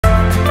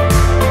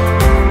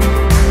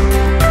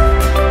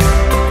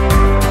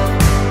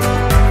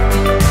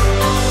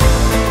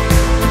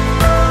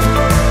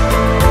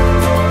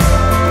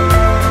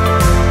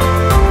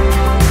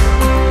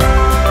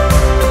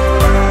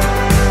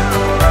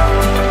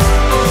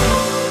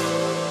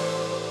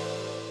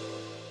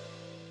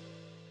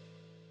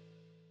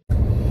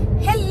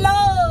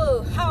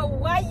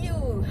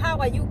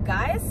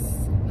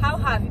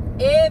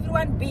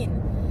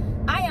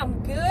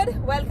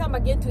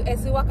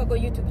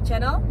YouTube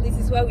channel. This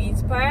is where we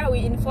inspire, we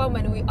inform,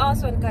 and we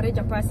also encourage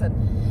a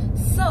person.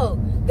 So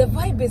the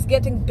vibe is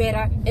getting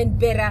better and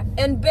better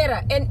and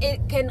better, and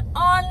it can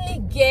only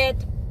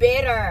get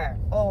better,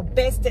 or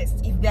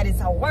bestest, if there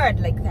is a word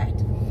like that.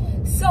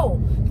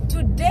 So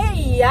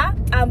today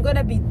I'm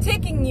gonna be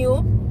taking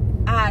you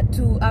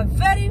to a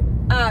very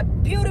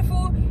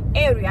beautiful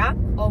area,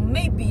 or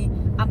maybe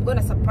I'm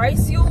gonna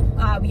surprise you.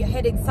 We are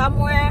heading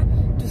somewhere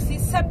to see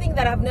something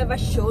that I've never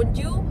showed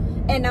you,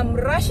 and I'm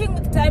rushing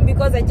with time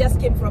because I just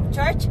came from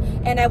church,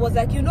 and I was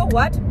like, you know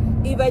what,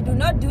 if I do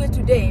not do it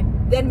today,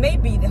 then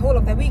maybe the whole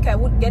of the week I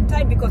wouldn't get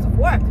time because of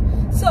work.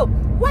 So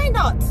why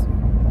not?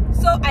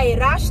 So I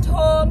rushed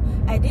home,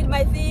 I did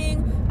my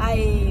thing,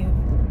 I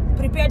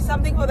prepared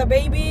something for the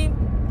baby,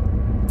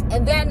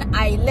 and then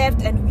I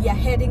left, and we are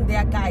heading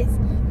there, guys.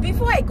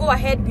 Before I go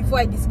ahead, before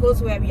I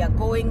disclose where we are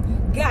going,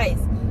 guys,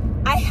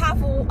 I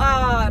have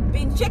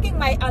been checking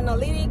my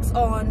analytics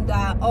on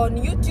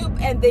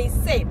YouTube, and they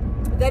say,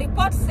 the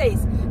report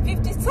says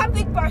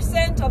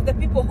 50-something% of the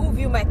people who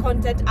view my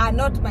content are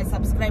not my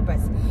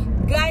subscribers.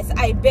 Guys,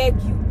 I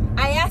beg you,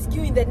 I ask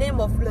you in the name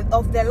of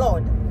the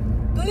Lord,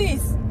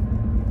 please,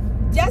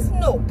 just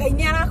know,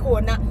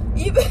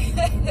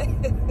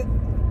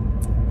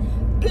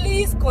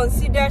 please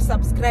consider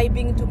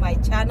subscribing to my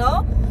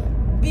channel,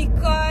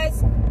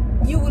 because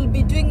you will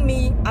be doing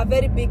me a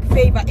very big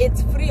favor.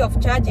 It's free of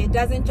charge. It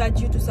doesn't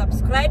charge you to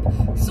subscribe.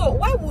 So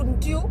why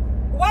wouldn't you?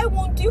 Why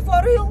won't you,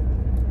 for real?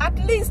 At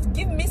least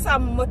give me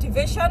some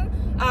motivation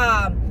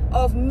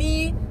of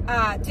me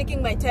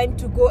taking my time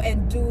to go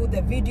and do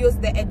the videos,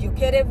 the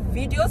educative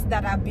videos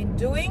that I've been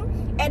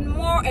doing, and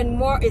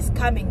more is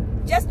coming.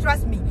 Just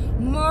trust me,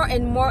 more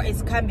and more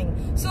is coming.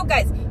 So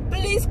guys,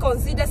 please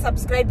consider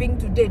subscribing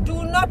today.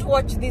 Do not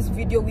watch this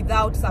video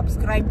without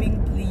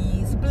subscribing,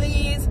 please,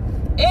 please.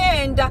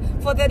 And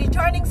for the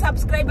returning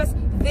subscribers,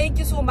 thank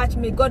you so much.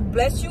 May God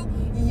bless you.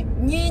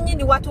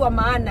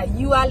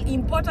 You are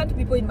important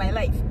people in my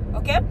life.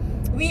 Okay,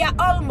 we are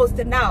almost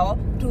now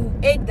to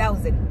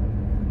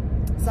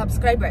 8,000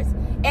 subscribers,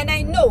 and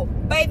I know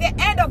by the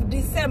end of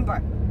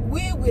December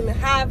we will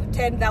have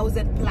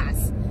 10,000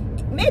 plus,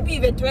 maybe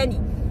even 20.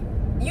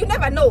 You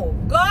never know,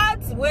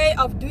 God's way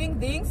of doing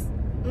things.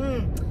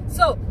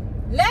 So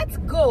let's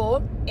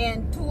go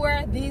and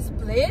tour this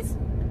place.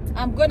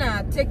 I'm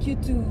gonna take you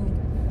to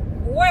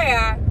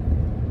where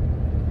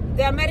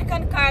the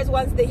American cars,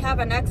 once they have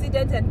an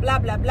accident and blah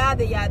blah blah,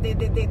 they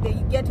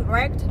get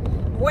wrecked,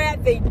 where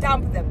they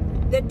dump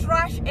them, the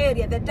trash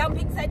area, the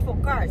dumping site for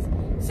cars.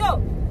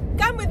 So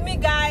come with me,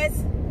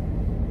 guys.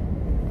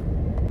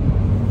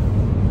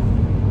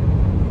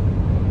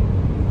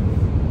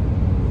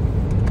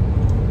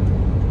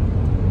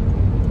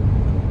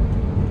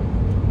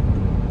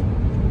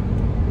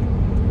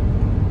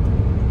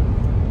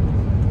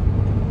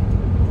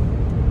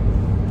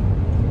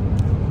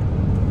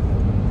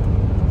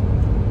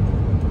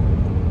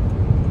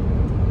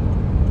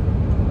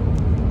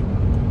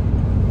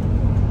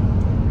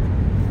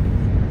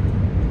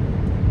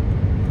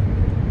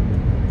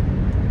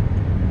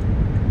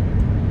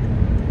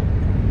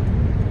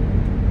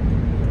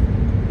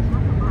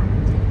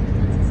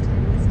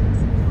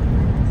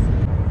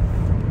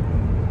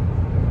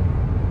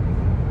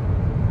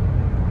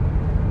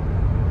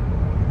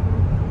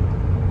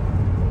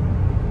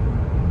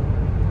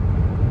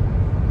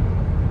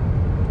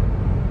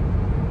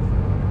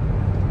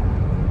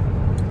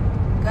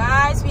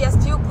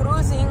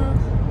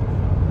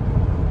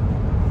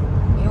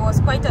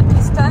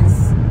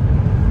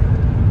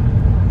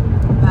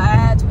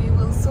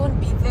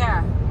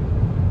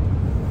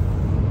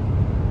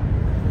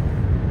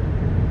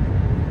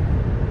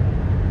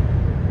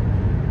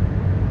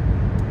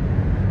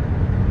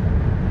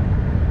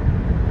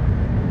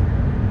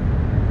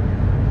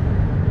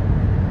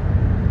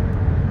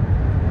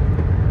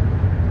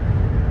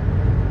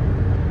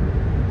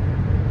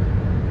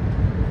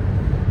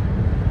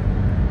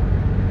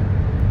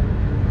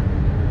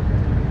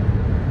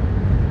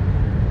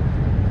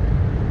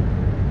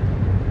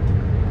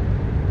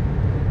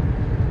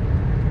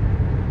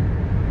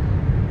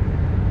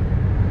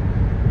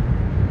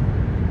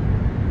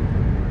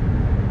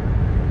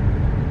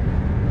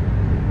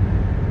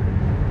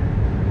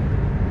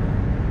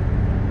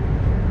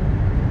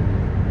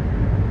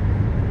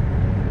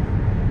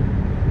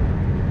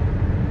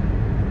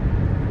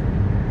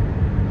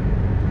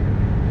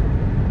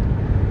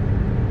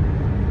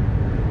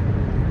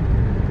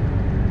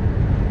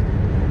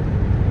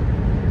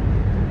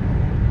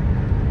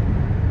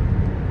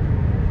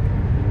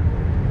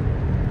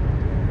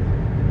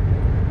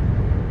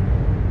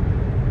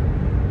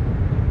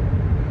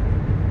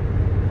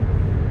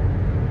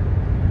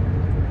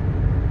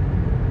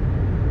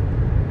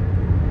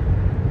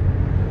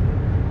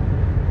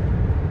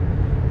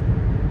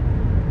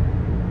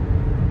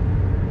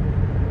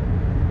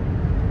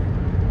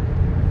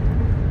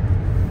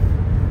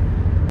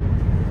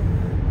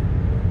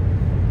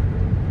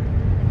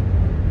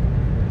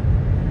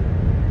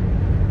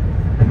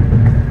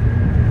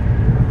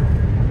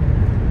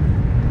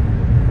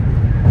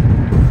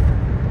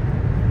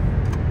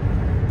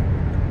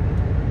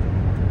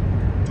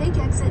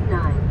 exit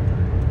 9.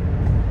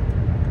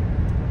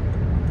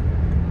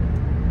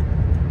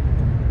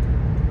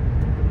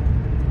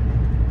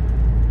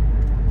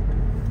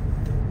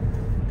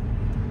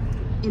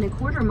 In a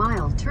quarter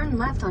mile, turn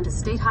left onto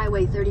State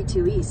Highway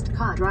 32 East,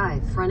 Car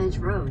Drive, Frontage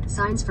Road.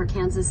 Signs for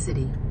Kansas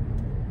City.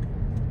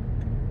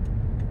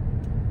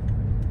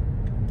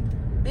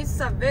 This is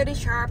a very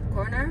sharp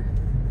corner.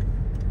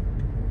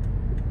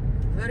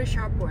 Very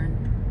sharp one.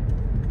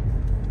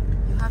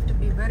 You have to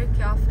be very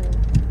careful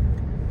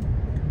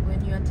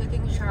when you are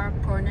taking sharp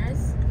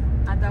corners.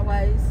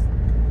 Otherwise,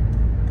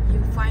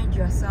 you find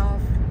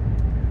yourself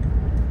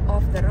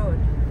off the road.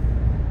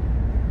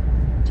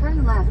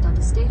 Turn left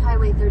onto State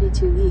Highway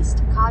 32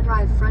 East, Car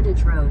Drive,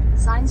 Frontage Road.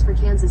 Signs for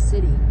Kansas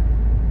City.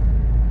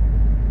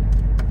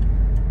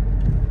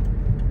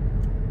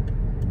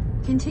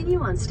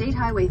 Continue on State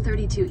Highway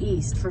 32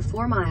 East for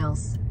 4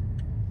 miles.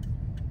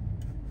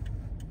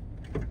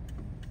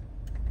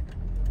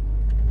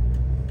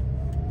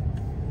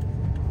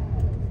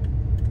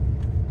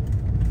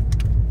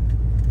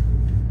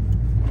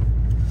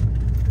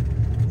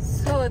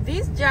 So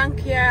this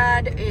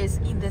junkyard is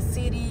in the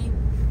city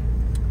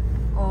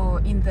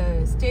or in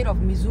the state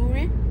of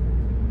Missouri.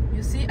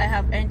 You see, I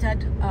have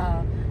entered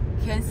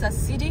Kansas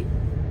City.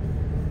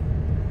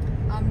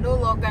 I'm no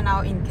longer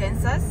now in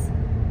Kansas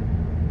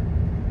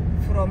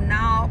from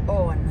now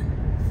on.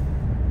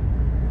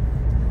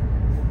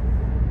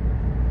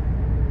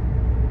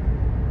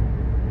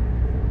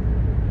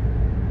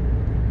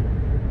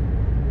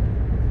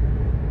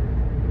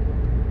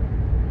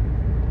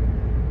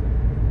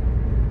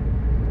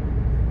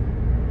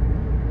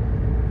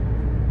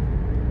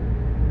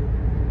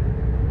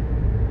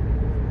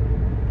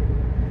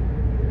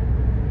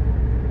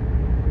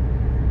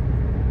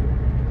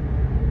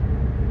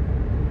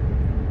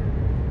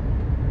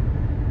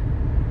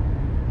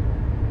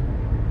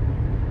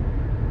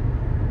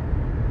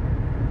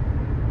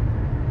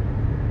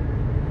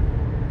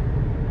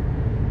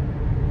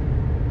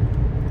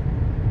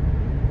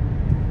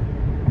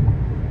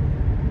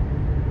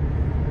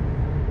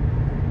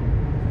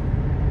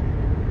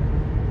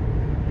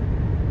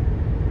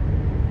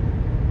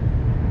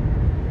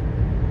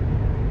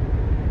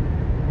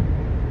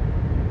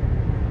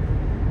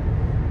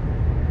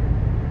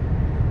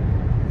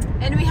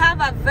 And we have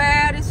a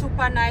very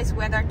super nice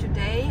weather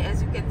today.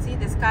 As you can see,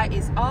 the sky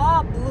is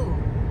all blue.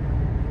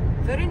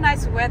 Very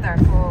nice weather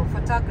for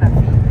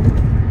photography.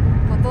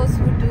 For those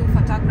who do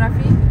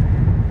photography,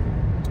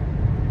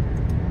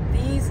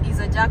 this is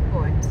a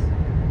jackpot.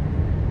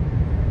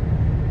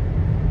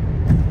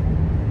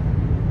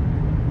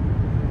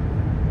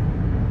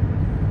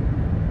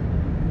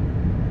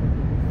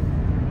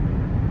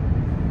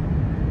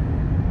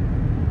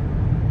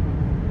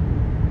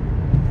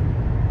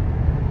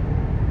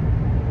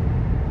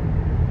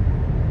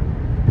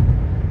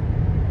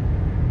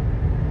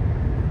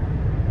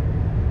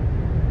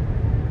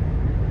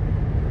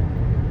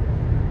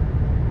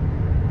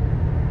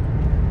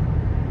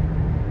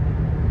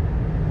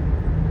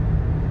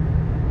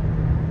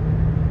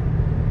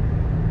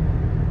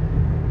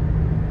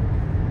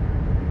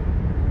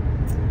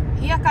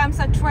 Here comes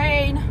a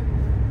train.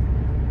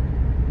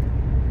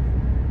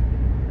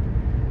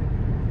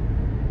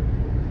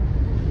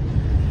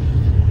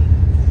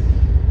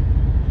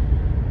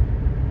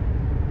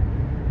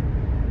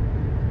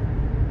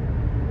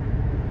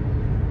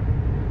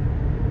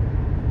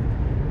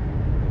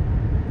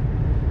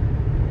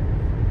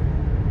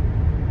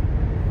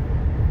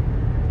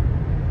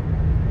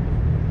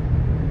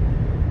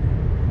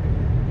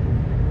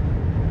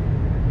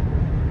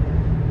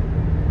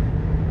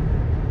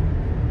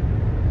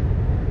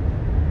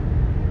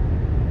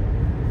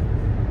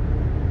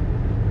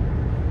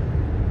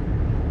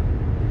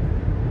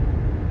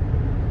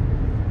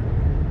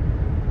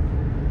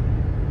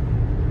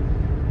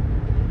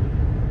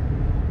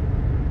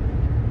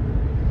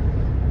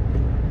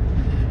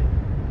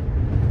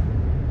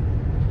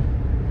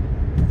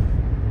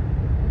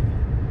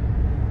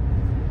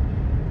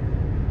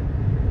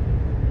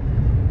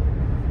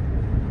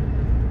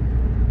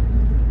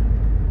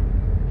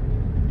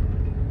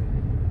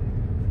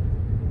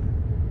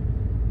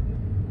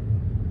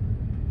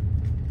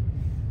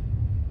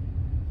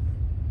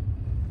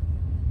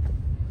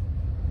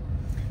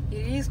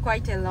 It is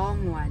quite a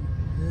long one,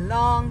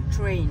 long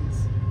trains.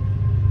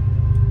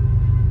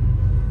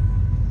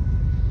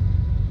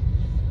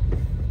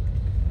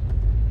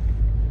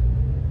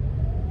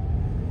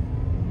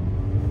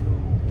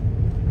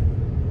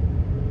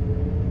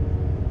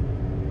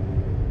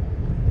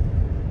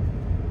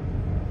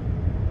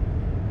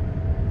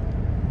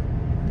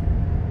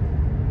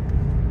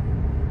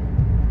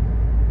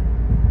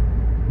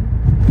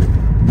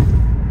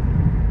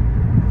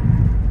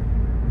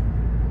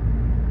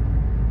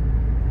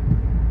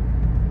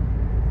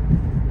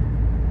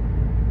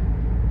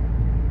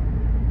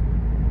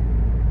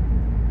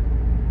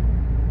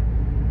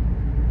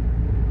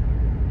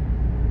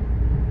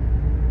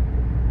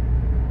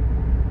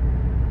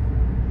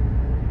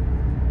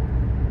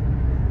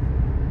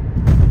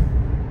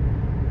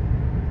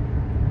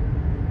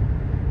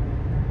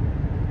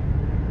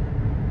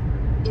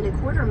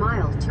 1/4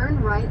 mile,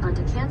 turn right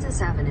onto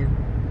Kansas Avenue.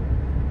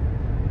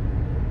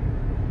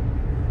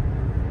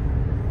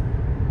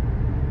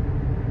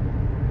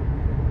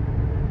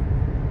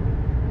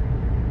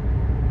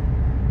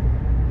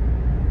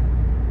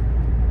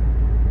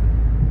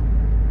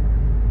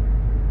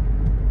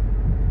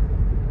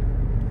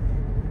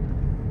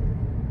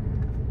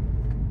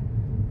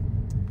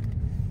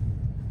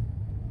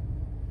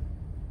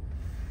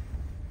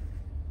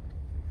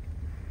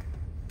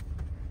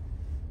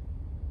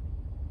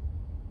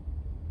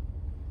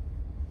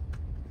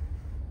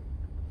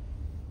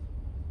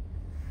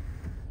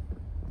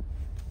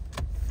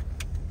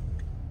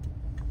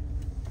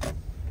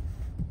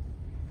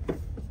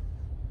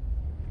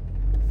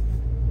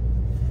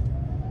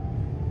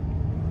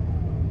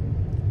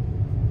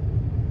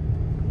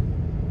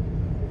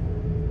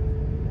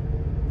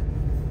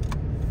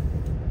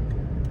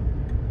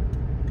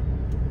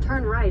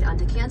 Turn right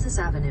onto Kansas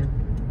Avenue.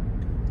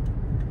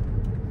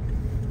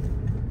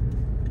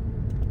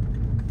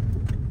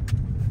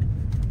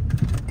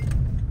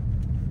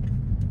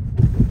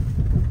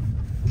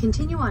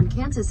 Continue on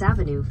Kansas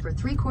Avenue for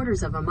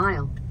 3/4 of a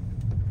mile.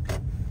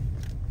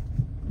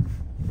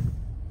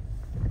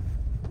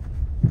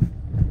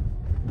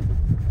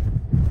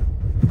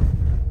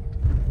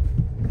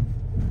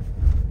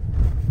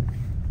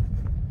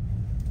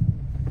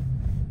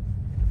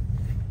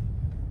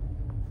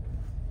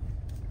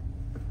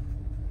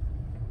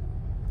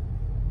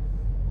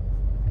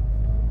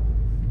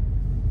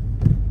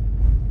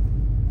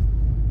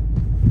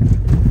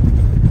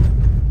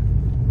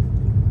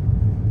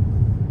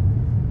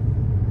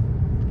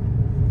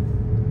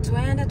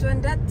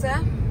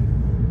 Twendata.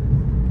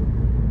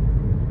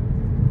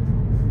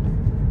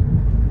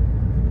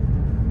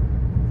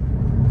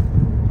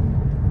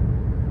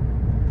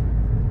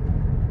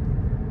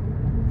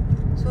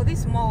 So this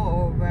is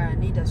more of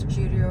an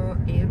industrial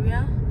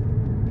area,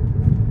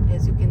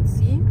 as you can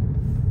see.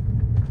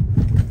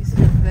 This is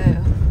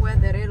where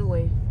the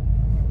railway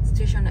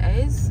station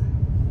is,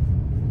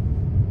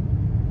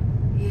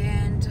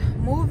 and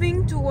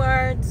moving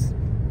towards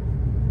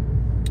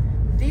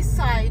this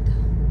side,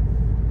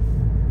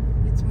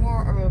 it's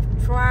more of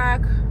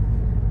truck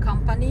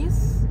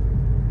companies.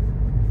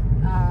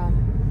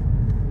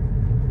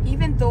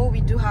 Even though we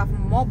do have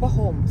mobile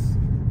homes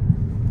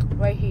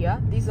right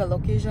here, this is a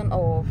location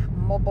of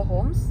mobile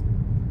homes.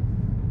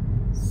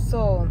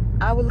 So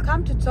I will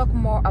come to talk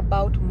more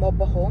about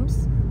mobile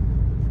homes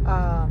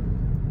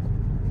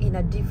in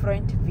a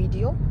different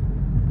video,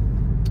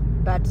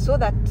 but so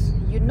that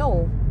you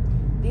know,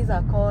 these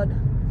are called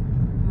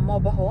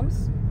mobile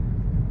homes.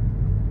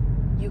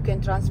 You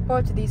can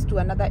transport this to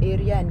another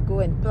area and go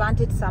and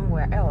plant it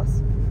somewhere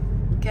else.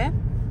 Okay?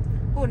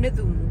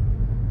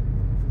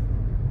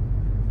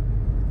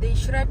 They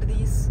shred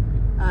these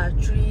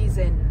trees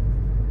and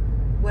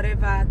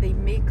whatever, they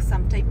make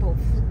some type of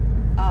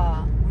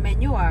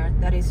manure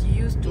that is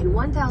used to... In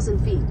 1,000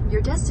 feet,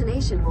 your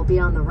destination will be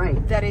on the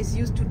right. That is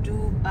used to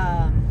do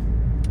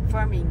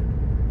farming.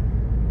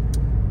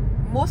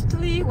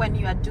 Mostly when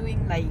you are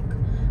doing like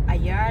a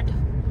yard,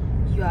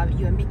 you are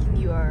making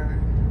your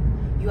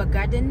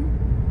garden,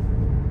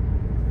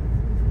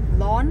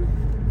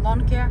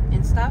 lawn care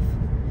and stuff,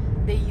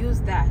 they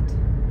use that.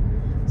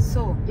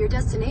 So your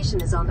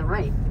destination is on the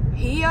right.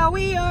 Here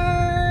we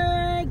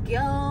are,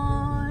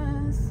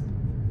 guys.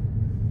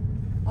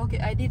 Okay,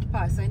 I did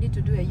pass. I need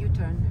to do a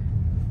U-turn.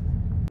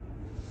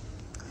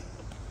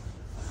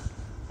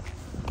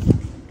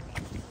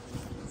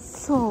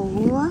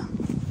 So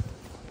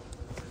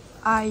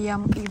I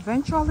am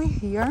eventually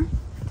here,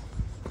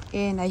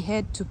 and I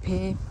had to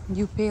pay.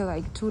 You pay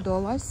like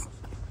 $2.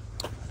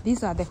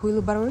 These are the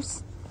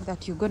wheelbarrows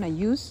that you're gonna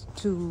use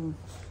to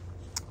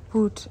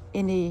put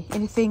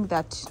anything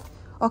that...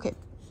 Okay,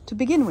 to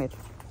begin with,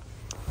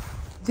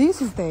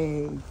 this is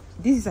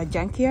a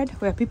junkyard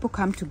where people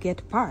come to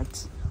get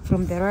parts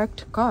from the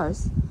wrecked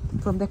cars,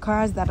 from the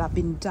cars that have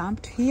been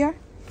dumped here.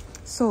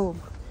 So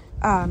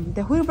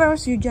the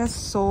wheelbarrows you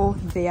just saw,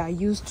 they are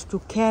used to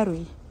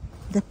carry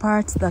the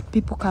parts that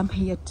people come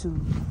here to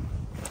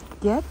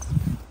get.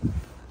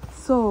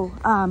 So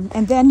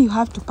and then you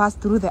have to pass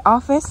through the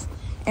office,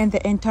 and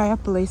the entire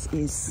place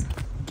is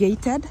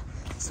gated,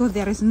 so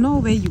there is no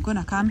way you're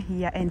gonna come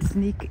here and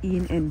sneak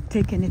in and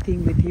take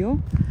anything with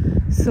you.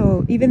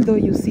 So even though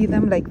you see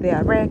them like they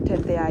are wrecked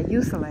and they are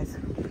useless,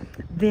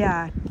 there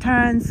are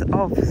tons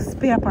of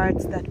spare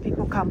parts that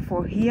people come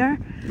for here.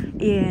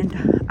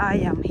 And I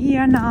am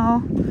here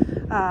now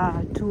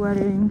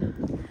touring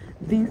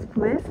this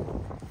place.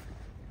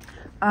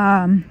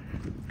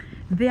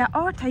 There are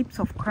all types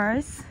of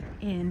cars,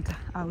 and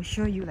I'll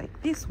show you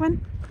like this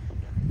one.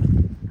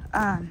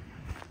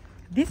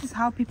 This is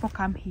how people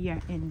come here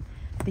and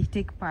they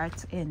take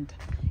parts, and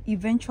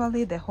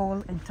eventually the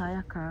whole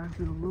entire car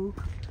will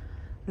look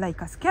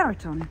like a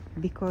skeleton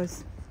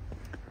because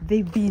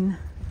they've been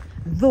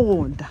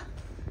thawed.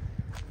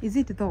 Is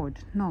it thawed?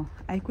 No,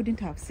 I couldn't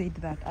have said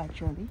that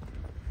actually.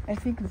 I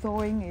think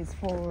thawing is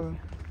for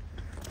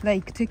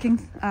like taking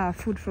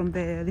food from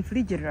the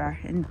refrigerator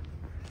and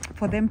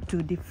for them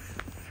to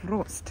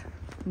roast.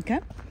 Okay,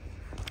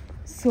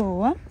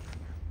 so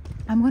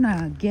I'm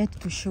gonna get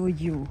to show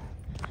you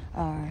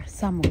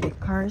some of the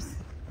cars.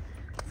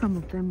 Some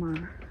of them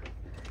are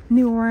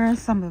newer,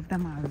 some of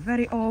them are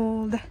very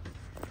old,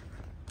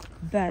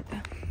 but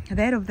at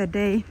the end of the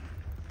day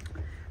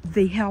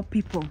they help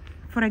people.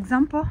 For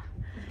example,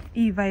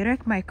 if I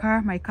wreck my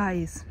car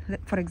is,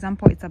 for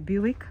example, it's a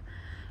Buick,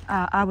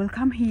 I will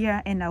come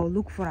here and I will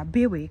look for a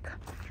Buick,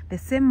 the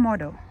same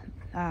model,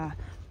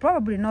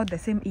 probably not the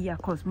same year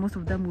because most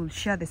of them will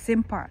share the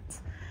same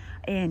parts,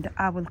 and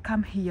I will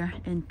come here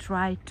and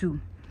try to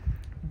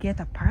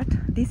get a part.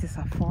 This is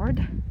a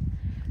Ford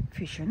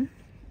Fusion,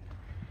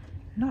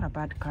 not a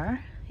bad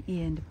car,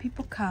 and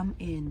people come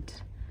and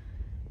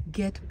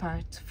get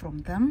parts from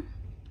them,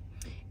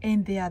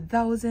 and there are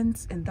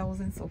thousands and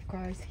thousands of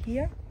cars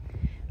here.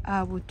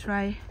 I will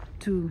try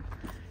to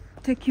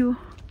take you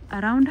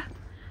around.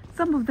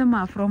 Some of them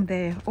are from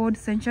the old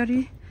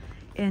century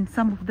and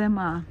some of them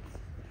are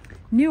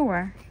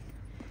newer,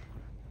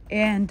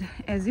 and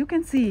as you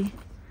can see,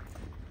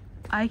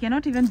 I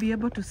cannot even be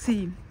able to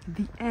see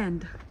the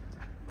end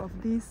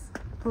of this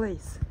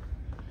place.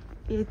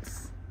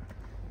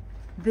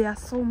 There are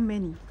so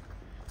many,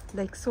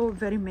 like so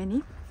very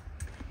many.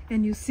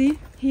 And you see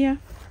here,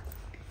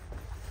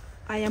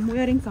 I am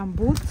wearing some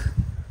boots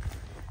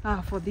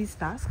for this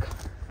task,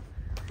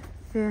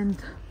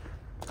 and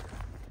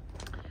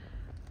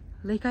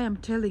like I am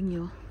telling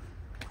you,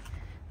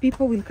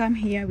 people will come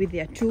here with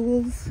their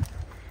tools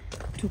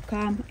to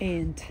come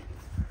and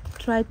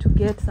try to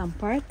get some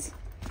parts.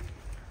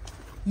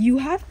 You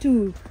have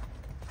to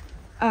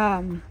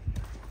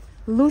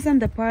loosen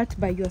the part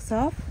by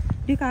yourself.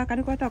 I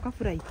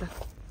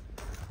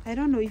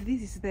don't know if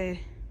this is the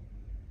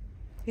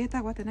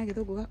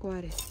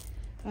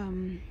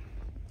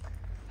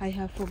I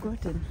have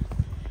forgotten.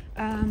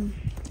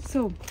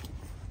 So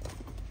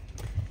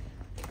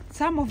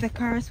some of the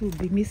cars will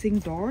be missing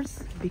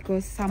doors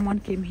because someone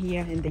came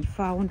here and they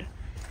found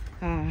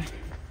a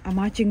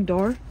matching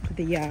door to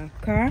the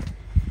car.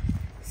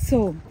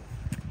 So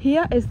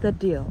here is the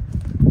deal.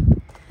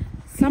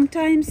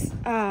 Sometimes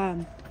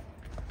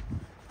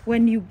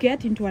when you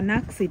get into an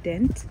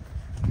accident,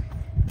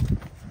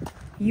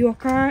 your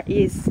car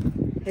is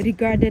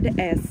regarded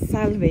as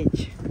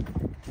salvage.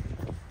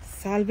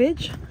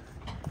 Salvage,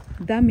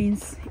 that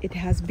means it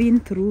has been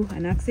through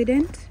an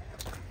accident,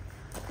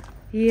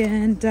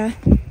 and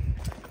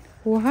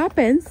what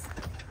happens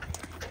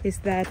is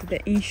that the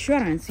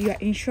insurance, your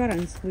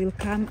insurance will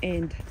come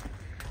and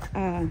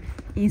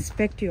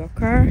inspect your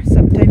car.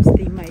 Sometimes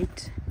they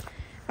might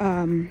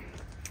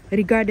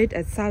regard it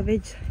as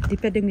salvage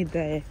depending on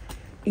the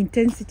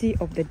intensity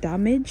of the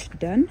damage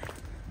done.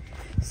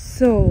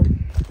 So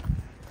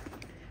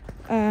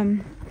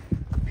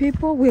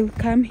people will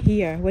come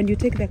here when you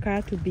take the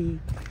car to be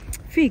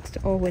fixed,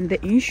 or when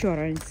the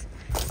insurance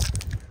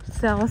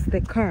sells the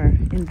car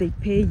and they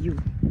pay you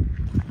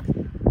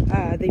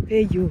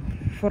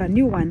for a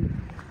new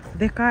one.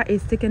 The car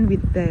is taken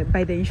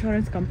by the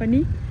insurance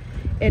company,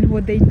 and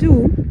what they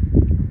do,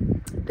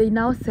 they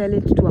now sell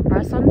it to a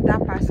person.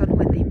 That person,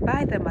 when they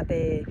buy them at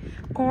the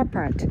car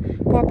part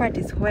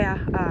is where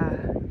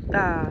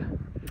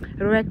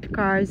wrecked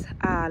cars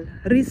are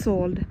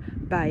resold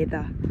by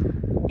the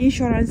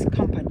insurance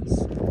companies.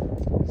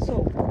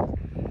 So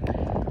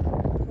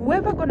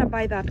whoever gonna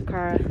buy that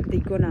car, they're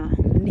gonna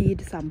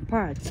need some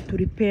parts to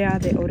repair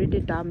the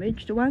already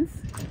damaged ones.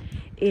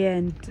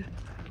 And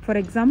for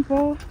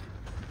example,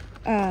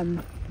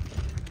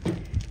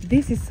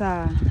 this is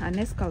an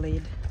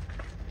Escalade.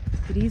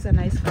 It is a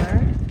nice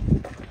car,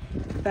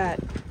 but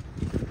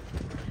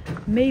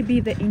maybe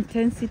the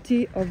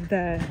intensity of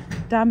the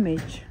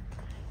damage,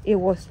 it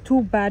was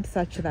too bad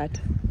such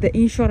that the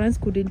insurance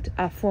couldn't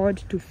afford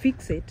to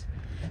fix it,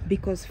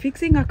 because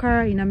fixing a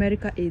car in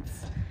America,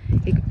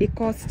 it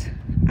costs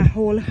a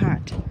whole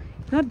heart,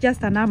 not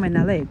just an arm and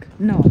a leg.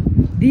 No,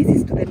 this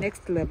is to the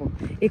next level.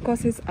 It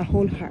costs a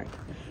whole heart.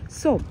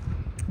 So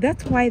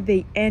that's why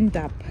they end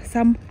up,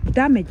 some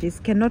damages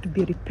cannot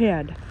be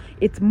repaired.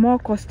 It's more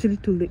costly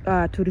to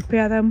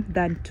repair them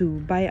than to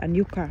buy a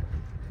new car.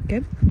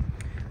 Okay,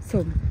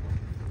 so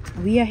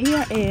we are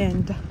here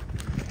and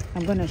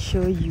I'm gonna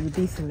show you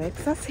this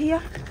Lexus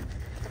here.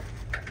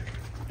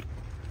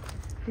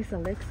 This is a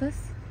Lexus,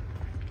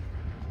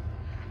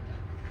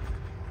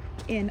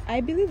 and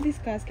I believe these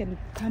cars can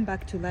come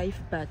back to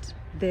life, but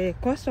the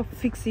cost of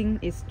fixing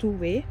is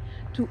way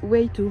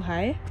too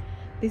high.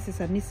 This is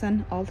a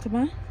Nissan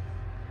Altima.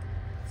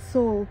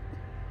 So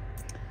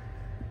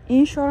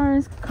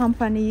insurance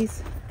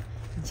companies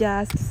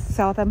just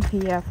sell them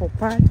here for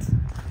parts,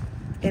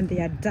 and they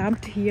are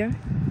dumped here.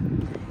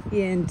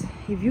 And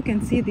if you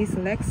can see this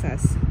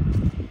Lexus,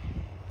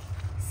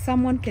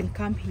 someone can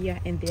come here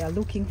and they are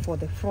looking for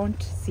the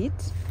front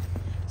seat.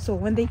 So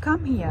when they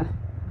come here,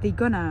 they're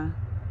gonna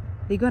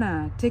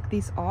take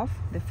this off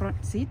the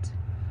front seat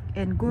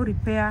and go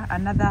repair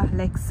another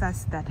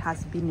Lexus that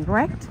has been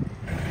wrecked,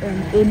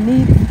 and it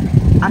needs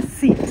a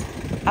seat,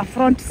 a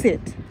front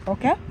seat.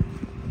 Okay,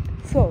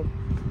 so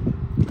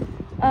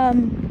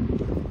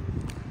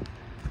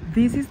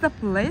this is the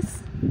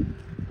place.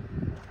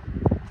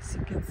 As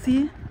you can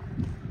see,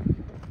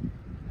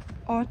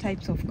 all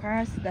types of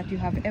cars that you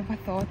have ever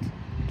thought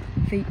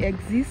they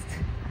exist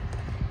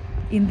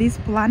in this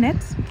planet.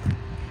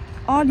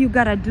 All you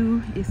gotta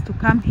do is to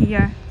come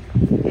here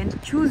and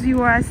choose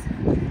yours.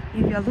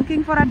 If you're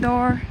looking for a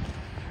door,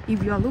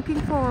 if you're looking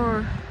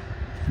for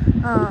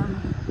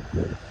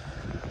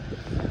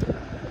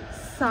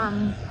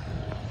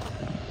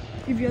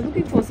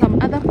some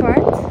other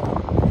parts,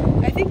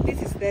 I think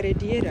this is the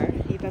radiator,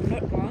 if I'm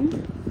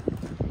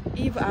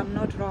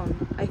not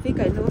wrong. I think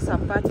I know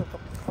some parts of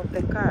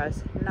the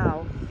cars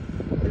now.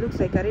 It looks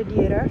like a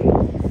radiator.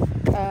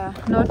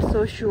 Not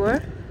so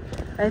sure.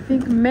 I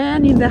think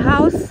man in the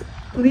house,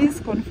 please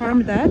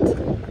confirm that.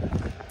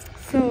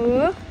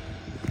 So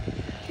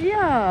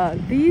yeah,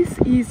 this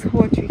is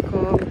what we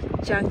call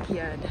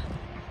junkyard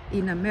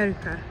in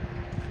America,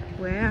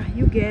 where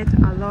you get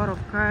a lot of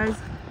cars.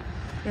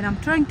 And I'm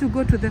trying to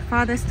go to the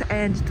farthest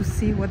end to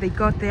see what they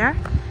got there.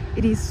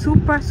 It is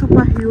super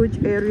huge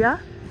area.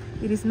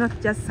 It is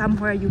not just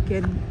somewhere you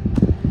can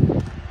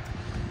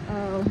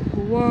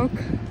walk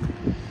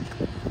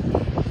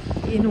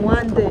in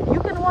one day. You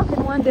can walk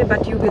in one day,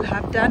 but you will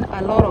have done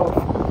a lot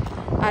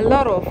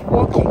of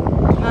walking,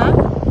 huh?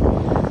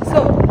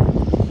 So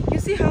you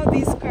see how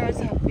these cars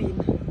have been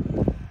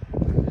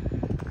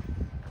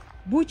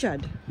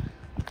butchered.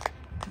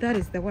 That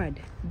is the word.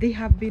 They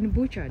have been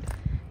butchered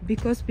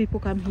because people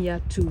come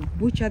here to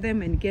butcher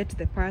them and get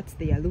the parts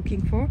they are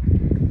looking for.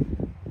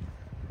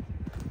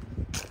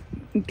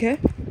 Okay,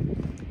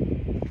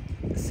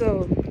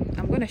 so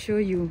I'm gonna show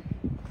you.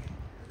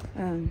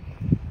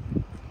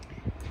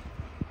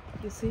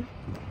 You see,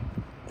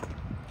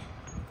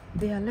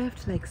 they are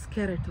left like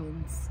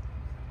skeletons,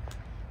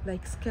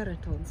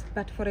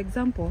 but for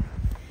example,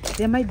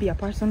 there might be a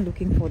person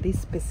looking for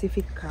this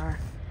specific car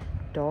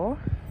door.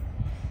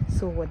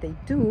 So what they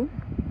do,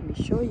 let me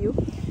show you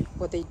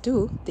what they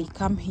do. They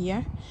come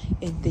here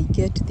and they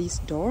get this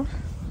door.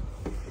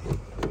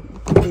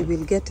 They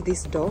will get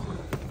this door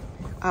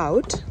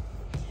out,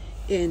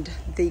 and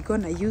they're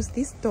gonna use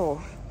this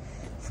door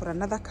for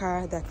another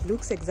car that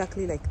looks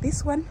exactly like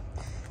this one.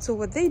 So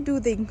what they do,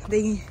 they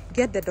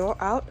get the door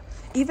out,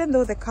 even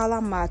though the color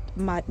might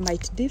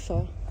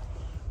differ.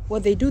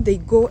 What they do, they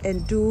go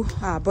and do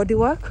body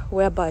work,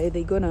 whereby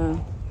they're gonna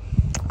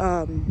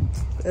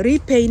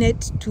repaint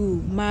it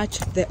to match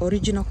the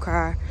original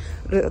car,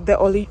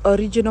 the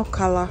original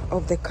color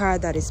of the car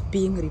that is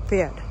being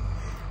repaired.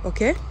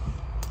 Okay,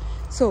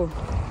 so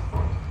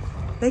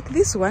like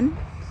this one,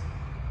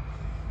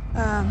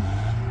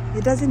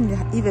 it doesn't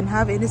even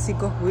have any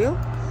single wheel,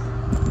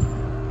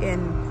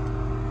 and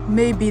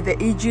maybe the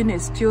engine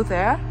is still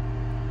there,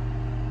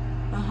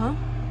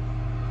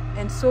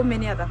 and so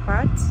many other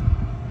parts.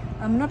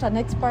 I'm not an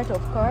expert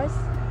of cars,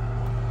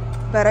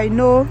 but I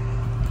know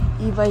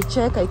if I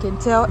check, I can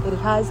tell it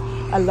has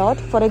a lot.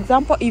 For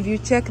example, if you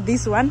check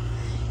this one,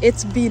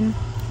 it's been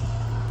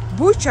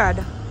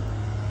butchered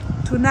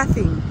to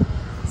nothing.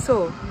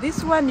 So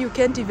this one, you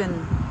can't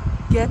even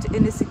get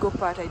any single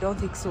part. I don't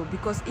think so,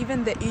 because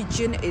even the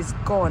engine is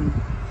gone.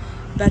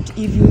 But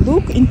if you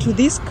look into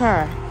this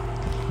car,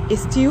 it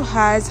still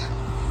has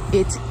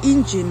its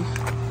engine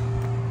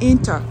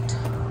intact.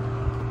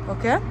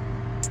 Okay,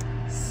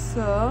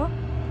 so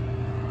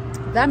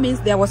that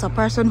means there was a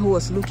person who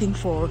was looking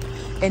for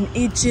an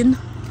engine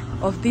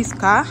of this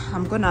car.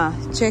 I'm gonna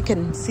check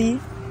and see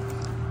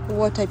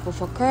what type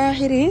of a car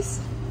it is.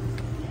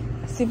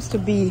 Seems to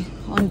be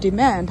on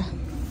demand.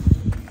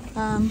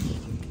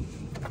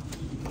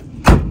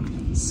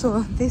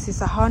 So this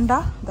is a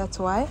Honda. That's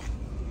why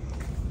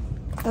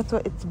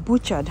it's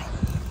butchered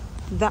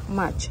that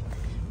much,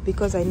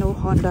 because I know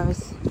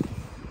Hondas,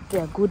 they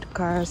are good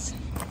cars,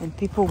 and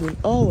people will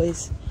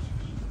always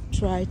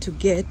try to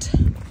get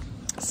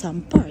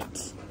some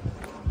parts.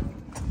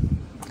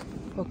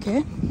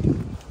 Okay,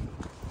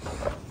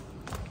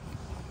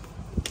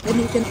 and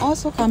you can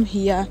also come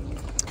here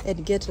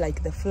and get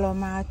like the floor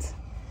mat.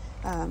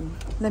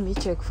 Let me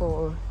check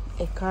for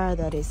a car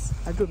that is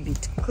a little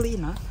bit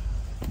cleaner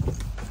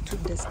to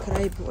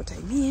describe what I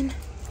mean.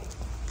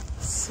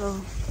 So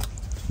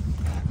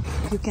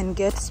you can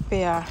get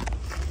spare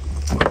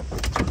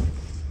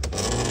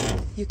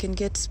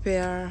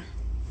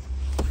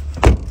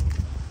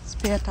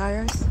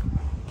tires.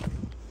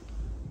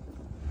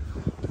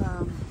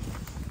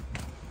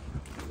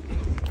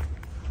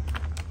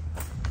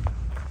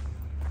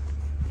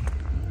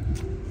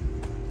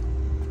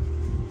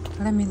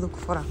 Let me look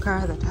for a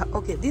car that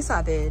okay, these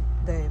are the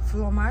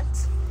floor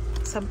mats.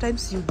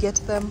 Sometimes you get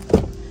them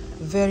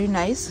very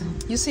nice.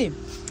 You see,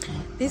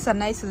 this is a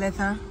nice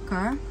leather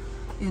car,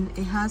 and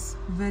it has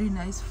very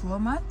nice floor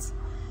mats.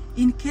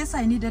 In case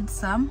I needed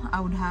some, I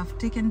would have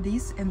taken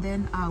this, and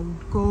then I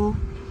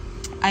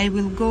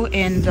will go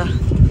and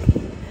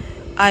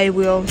I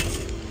will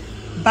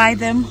buy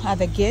them at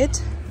the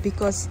gate,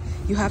 because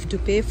you have to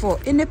pay for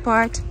any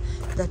part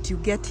that you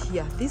get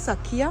here. This is a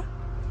Kia,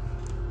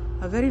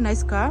 a very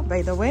nice car,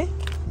 by the way,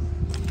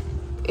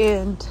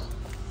 and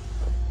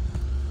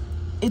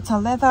it's a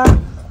leather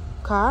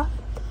car.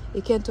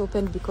 You can't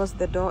open because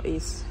the door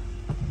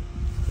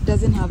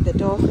doesn't have the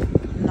door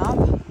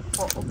knob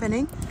for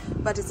opening,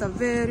 but it's a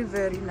very,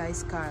 very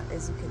nice car.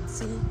 As you can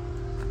see,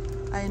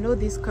 I know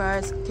these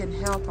cars can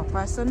help a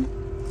person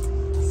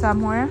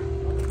somewhere,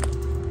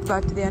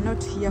 but they are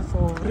not here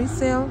for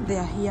resale. They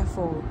are here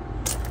for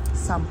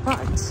some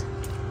parts.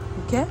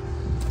 Okay,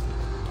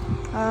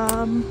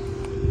 I'm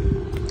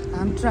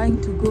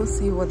trying to go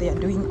see what they are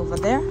doing over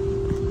there.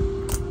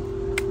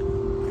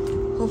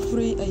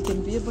 Hopefully I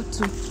can be able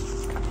to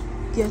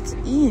get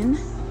in.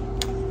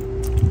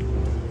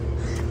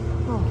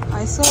 Oh,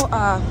 I saw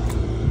a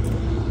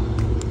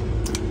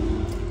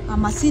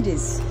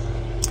Mercedes.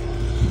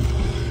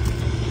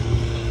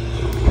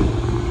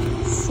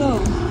 So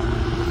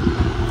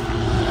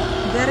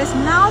there is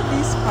now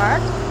this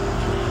part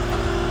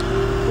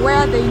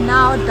where they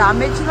now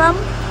damage them,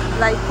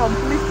 like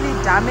completely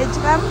damage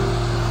them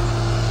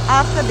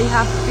after they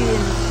have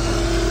been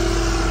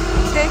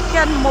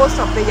taken most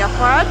of their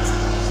parts,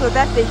 so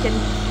that they can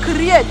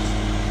create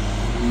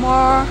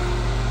more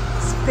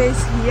space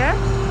here.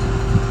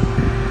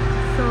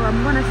 So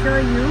I'm gonna show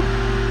you.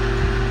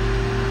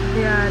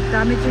 They are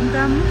damaging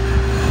them.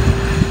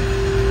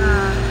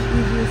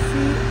 If you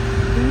see,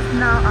 these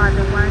now are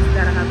the ones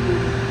that have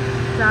been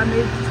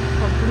damaged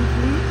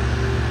completely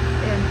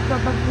and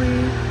probably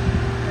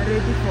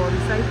ready for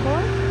recycle.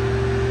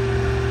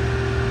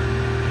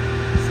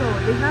 So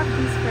they have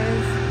this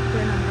fence,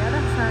 then on the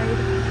other side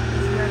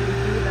is where they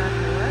do that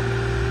work.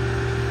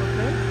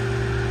 Okay.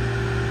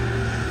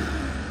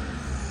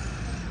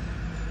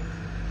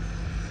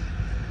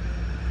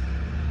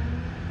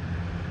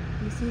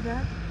 You see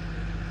that?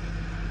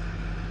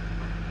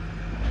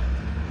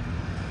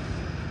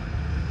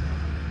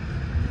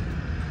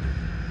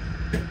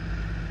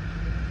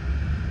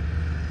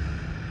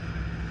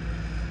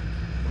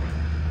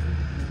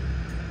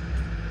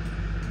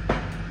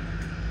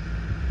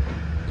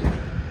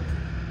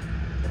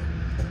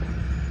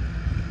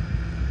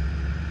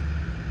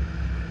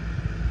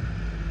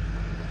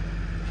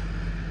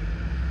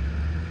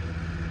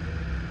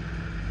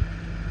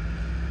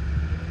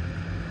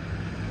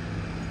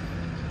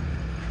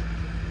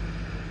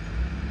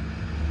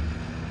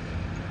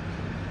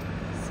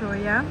 So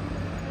yeah,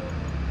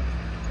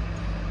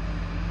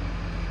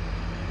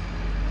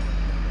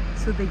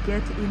 so they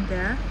get in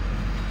there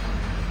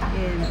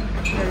and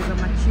there is a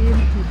machine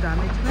to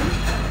damage them.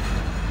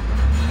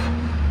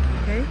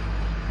 Okay,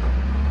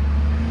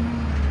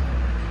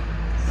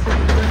 so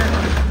you're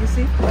gonna, you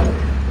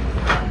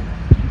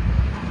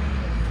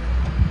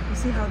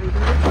see how they do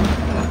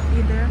it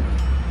in there.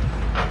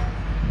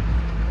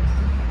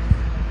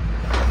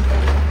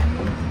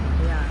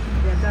 Yeah,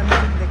 they're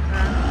damaging the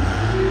car.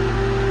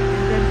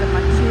 The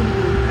machine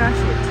will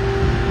crush it.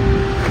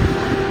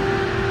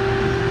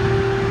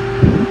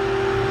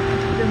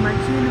 The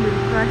machine will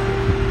crush it.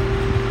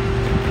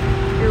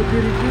 It will be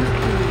reduced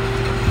to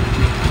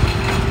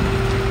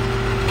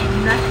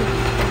nothing.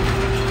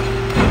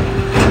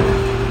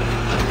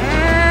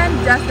 And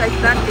just like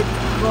that, it's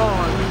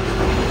gone.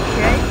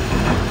 Okay?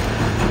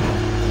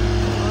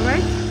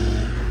 Alright.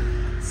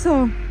 So,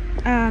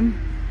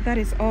 that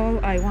is all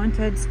I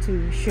wanted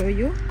to show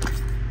you.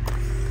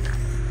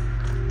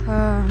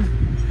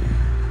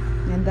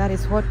 And that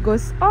is what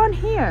goes on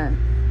here.